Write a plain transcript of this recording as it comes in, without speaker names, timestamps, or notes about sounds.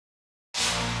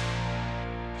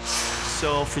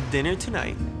So for dinner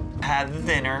tonight, had the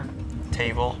dinner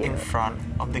table in front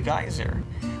of the geyser.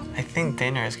 I think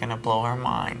dinner is gonna blow her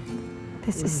mind.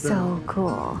 This is so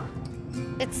cool.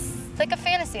 It's like a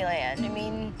fantasy land. I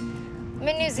mean, I'm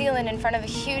in New Zealand in front of a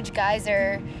huge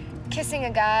geyser, kissing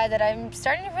a guy that I'm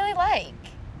starting to really like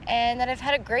and that I've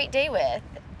had a great day with.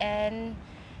 And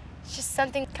it's just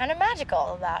something kind of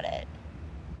magical about it.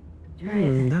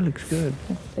 That looks good.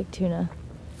 That's like tuna.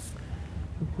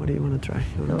 What do you want to try?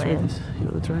 You want to try this? You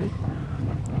want to try it?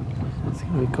 It's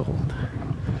gonna be cold.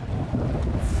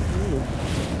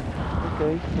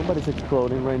 Okay, nobody's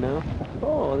exploding right now.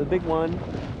 Oh, the big one. Oh,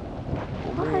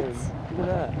 What? man. Look at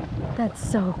that.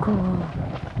 That's so cool.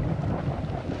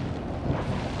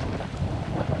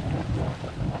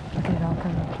 Look at it all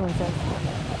coming towards us.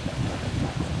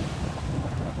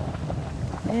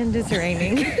 And it's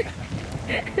raining.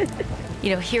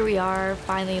 You know, here we are,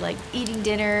 finally, like, eating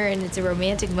dinner, and it's a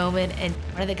romantic moment, and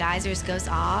one of the geysers goes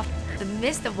off. The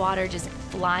mist of water just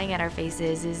flying at our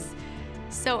faces is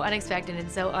so unexpected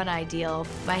and so unideal.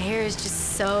 My hair is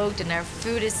just soaked, and our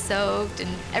food is soaked, and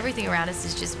everything around us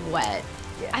is just wet.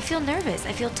 I feel nervous.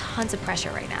 I feel tons of pressure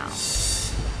right now.